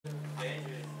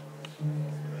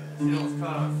It almost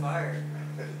caught on fire.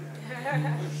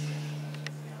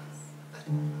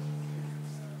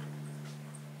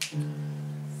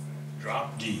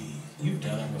 Drop D. You've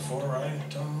done it before, right,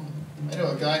 Tom? I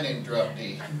know a guy named Drop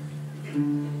D.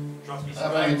 I'm Drop me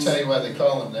not going to tell you why they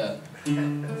call him that.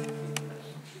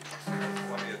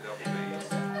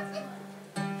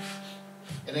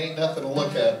 It ain't nothing to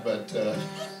look at, but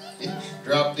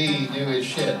Drop D knew his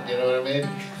shit, you know what I mean?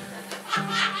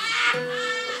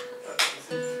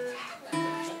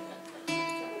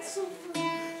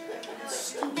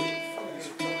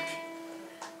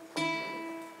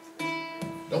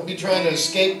 Don't be trying to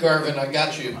escape, Garvin, I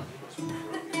got you.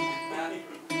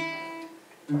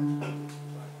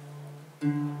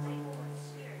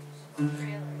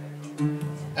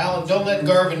 Alan, don't let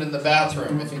Garvin in the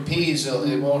bathroom. If he pees,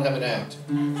 he won't have an act.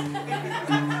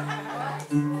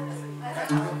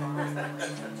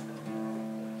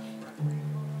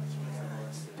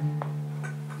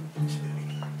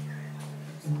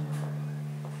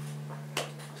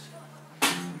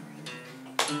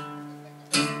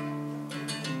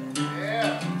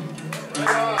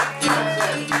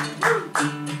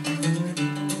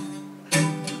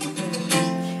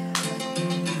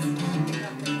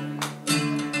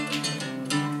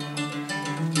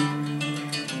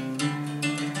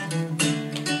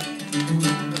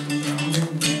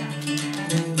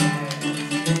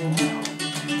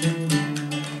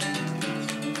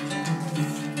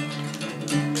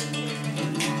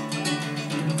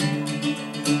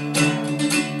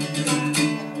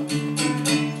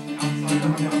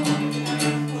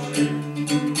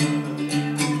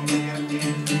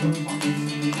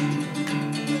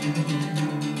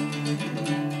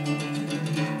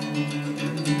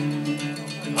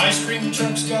 Ice cream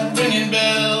trucks got ringing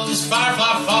bells,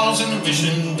 firefly falls in the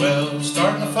wishing well,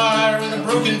 starting a fire with a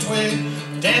broken twig,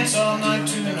 dance all night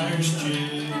to an Irish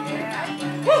jig.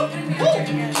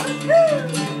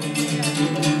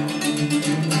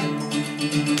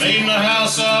 Made my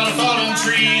house out of fallen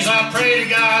trees, I pray to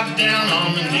God down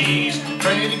on my knees,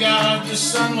 pray to God the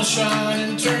sun will shine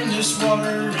and turn this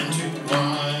water into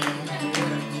wine.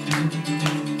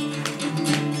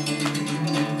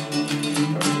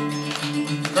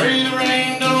 Pray the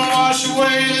rain don't wash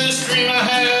away this dream I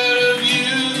had of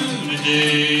you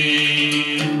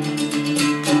today.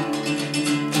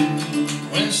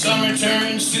 When summer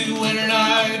turns to winter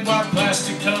night, while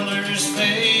plastic colors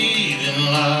fade in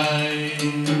light.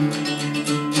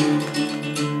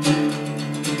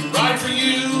 Write for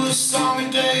you a song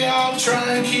a day, I'll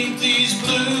try and keep these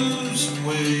blues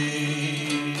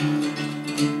away.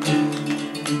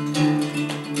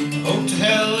 Hope to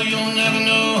hell you'll never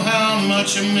know how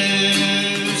much I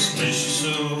miss you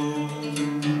so.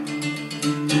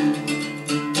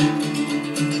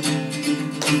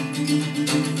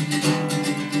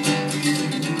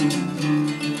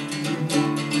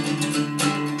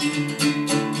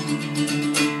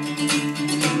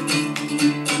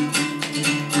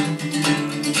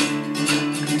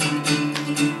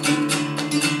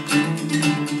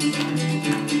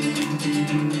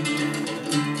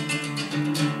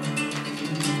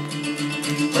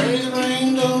 Pray the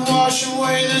rain don't wash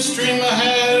away this dream I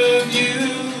had of you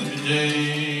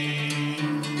today.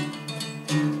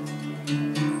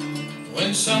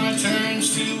 When summer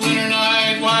turns to winter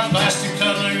night, while plastic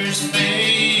colors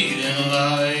fade in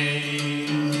light.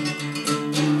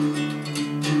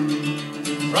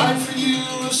 Write for you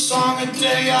a song a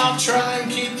day, I'll try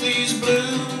and keep these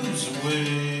blues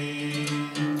away.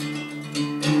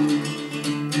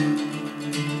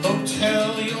 Hope to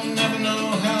hell you'll never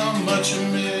know how much I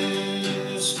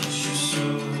miss you so.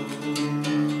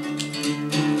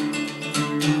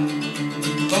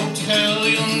 Hope to hell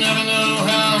you'll never know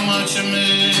how much I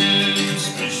miss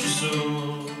you so.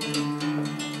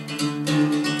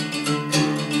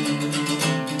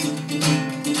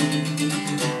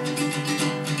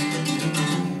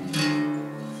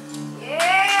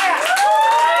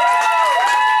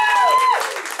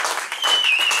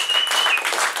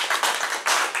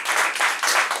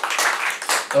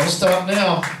 Don't stop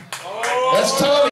now. That's Tommy.